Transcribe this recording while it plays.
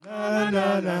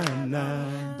na na na.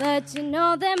 But you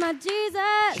know that my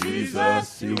Jesus,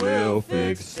 Jesus, He will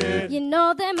fix it. you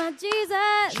know that my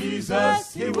Jesus,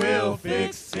 Jesus, He will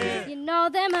fix it. you know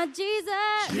that my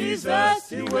Jesus, Jesus,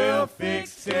 He will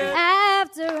fix it.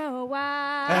 after a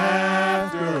while.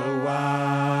 After a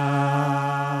while.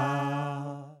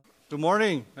 Good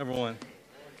morning, everyone.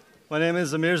 My name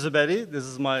is Amir Zabedi. This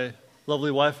is my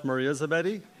lovely wife, Maria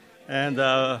Zabedi. And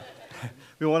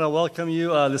we want to welcome you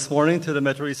this morning to the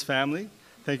Metro East family.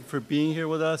 Thank you for being here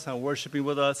with us and worshiping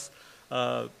with us.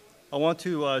 I want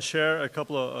to share a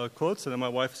couple of quotes, and then my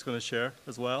wife is going to share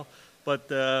as well.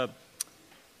 But I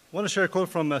want to share a quote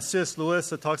from C.S. Lewis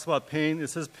that talks about pain. It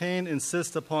says, "Pain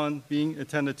insists upon being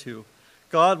attended to.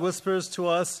 God whispers to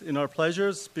us in our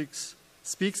pleasures,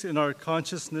 speaks in our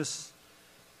consciousness,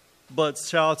 but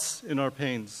shouts in our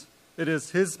pains. It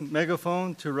is His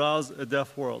megaphone to rouse a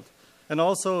deaf world." And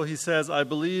also he says, "I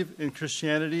believe in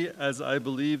Christianity as I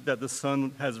believe that the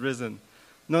sun has risen.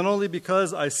 Not only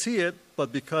because I see it,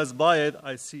 but because by it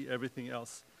I see everything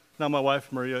else." Now my wife,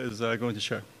 Maria, is going to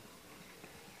share.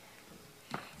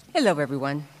 Hello,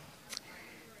 everyone.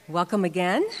 Welcome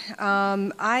again.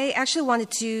 I actually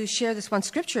wanted to share this one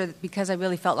scripture because I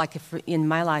really felt like in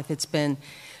my life it's been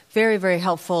very, very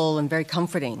helpful and very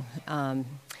comforting.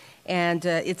 And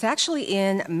it's actually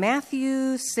in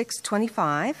Matthew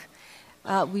 6:25.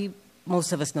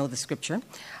 Most of us know the scripture.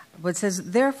 But it says,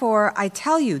 "Therefore, I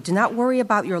tell you, do not worry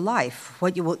about your life,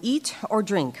 what you will eat or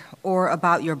drink, or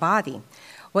about your body,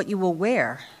 what you will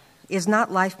wear. Is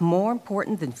not life more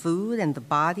important than food, and the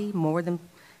body more than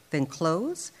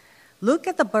clothes? Look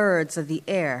at the birds of the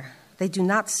air. They do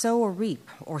not sow or reap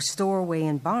or store away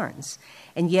in barns,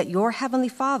 and yet your heavenly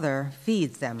Father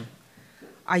feeds them.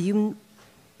 Are you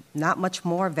not much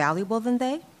more valuable than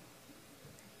they?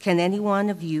 Can any one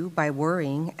of you, by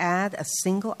worrying, add a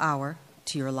single hour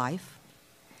to your life?"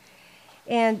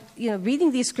 And,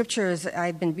 reading these scriptures,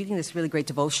 I've been reading this really great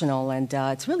devotional, and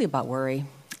it's really about worry.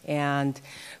 And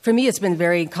for me, it's been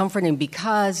very comforting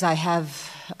because I have,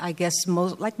 I guess,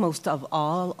 most of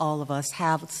all of us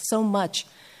have so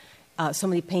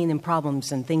many pain and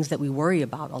problems and things that we worry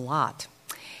about a lot.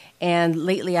 And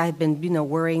lately, I've been,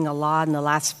 worrying a lot in the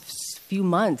last few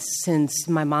months since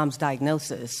my mom's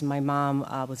diagnosis. My mom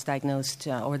was diagnosed,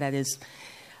 I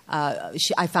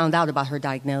found out about her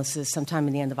diagnosis sometime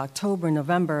in the end of October,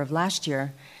 November of last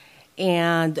year.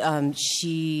 And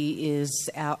she is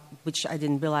out, which I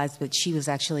didn't realize, but she was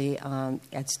actually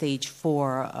at stage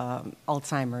 4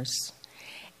 Alzheimer's.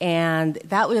 And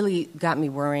that really got me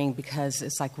worrying because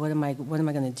it's like, what am I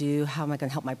going to do? How am I going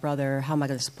to help my brother? How am I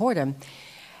going to support him?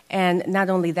 And not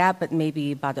only that, but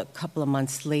maybe about a couple of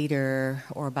months later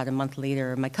or about a month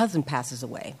later, my cousin passes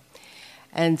away.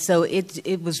 And so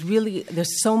it was really,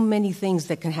 there's so many things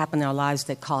that can happen in our lives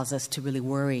that cause us to really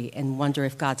worry and wonder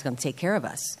if God's going to take care of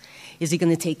us. Is He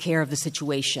going to take care of the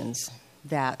situations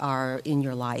that are in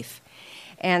your life?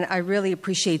 And I really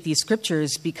appreciate these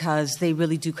scriptures because they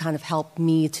really do kind of help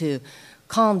me to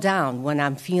calm down when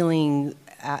I'm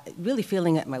really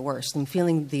feeling at my worst. I'm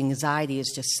feeling the anxiety is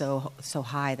just so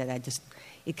high that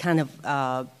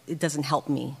it doesn't help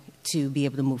me to be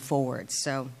able to move forward.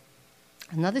 So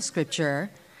another scripture,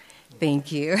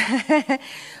 thank you.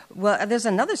 Well, there's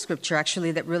another scripture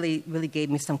actually that really, really gave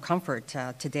me some comfort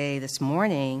this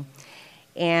morning.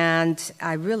 And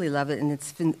I really love it. And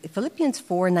it's Philippians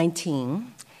 4:19.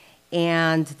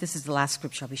 And this is the last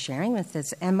scripture I'll be sharing. It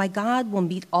says, "And my God will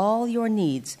meet all your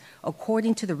needs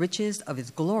according to the riches of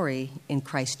His glory in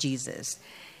Christ Jesus."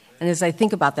 And as I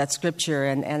think about that scripture,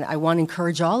 and I want to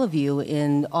encourage all of you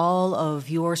in all of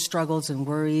your struggles and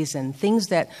worries and things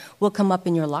that will come up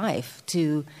in your life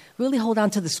to really hold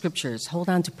on to the scriptures, hold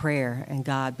on to prayer and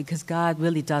God, because God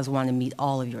really does want to meet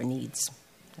all of your needs.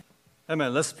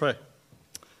 Amen. Let's pray.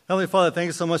 Heavenly Father, thank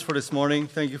you so much for this morning.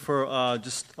 Thank you for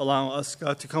just allowing us,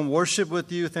 God, to come worship with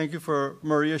you. Thank you for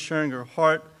Maria sharing her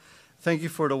heart. Thank you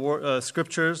for the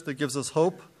scriptures that gives us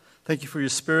hope. Thank you for your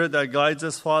spirit that guides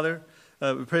us, Father.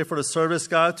 We pray for the service,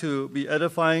 God, to be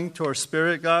edifying to our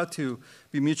spirit, God, to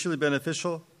be mutually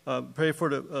beneficial. Pray for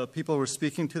the people who are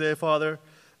speaking today, Father.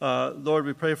 Lord,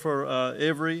 we pray for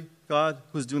Avery, God,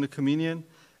 who's doing the communion.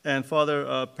 And,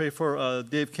 Father, pray for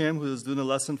Dave Kim, who is doing a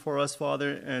lesson for us,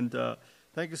 Father. And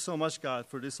thank you so much, God,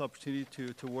 for this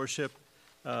opportunity to worship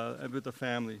with the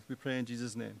family. We pray in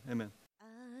Jesus' name. Amen.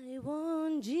 I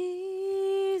want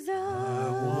Jesus. I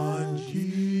want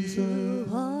Jesus to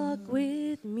walk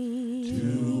with me.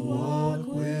 to walk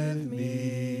with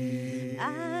me.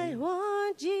 I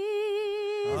want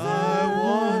Jesus. I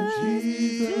want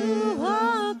Jesus to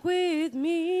walk with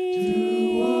me.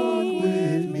 to walk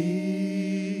with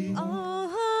me. All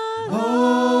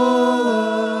All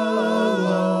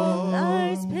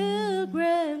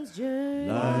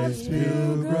Life's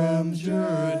pilgrim's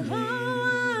journey.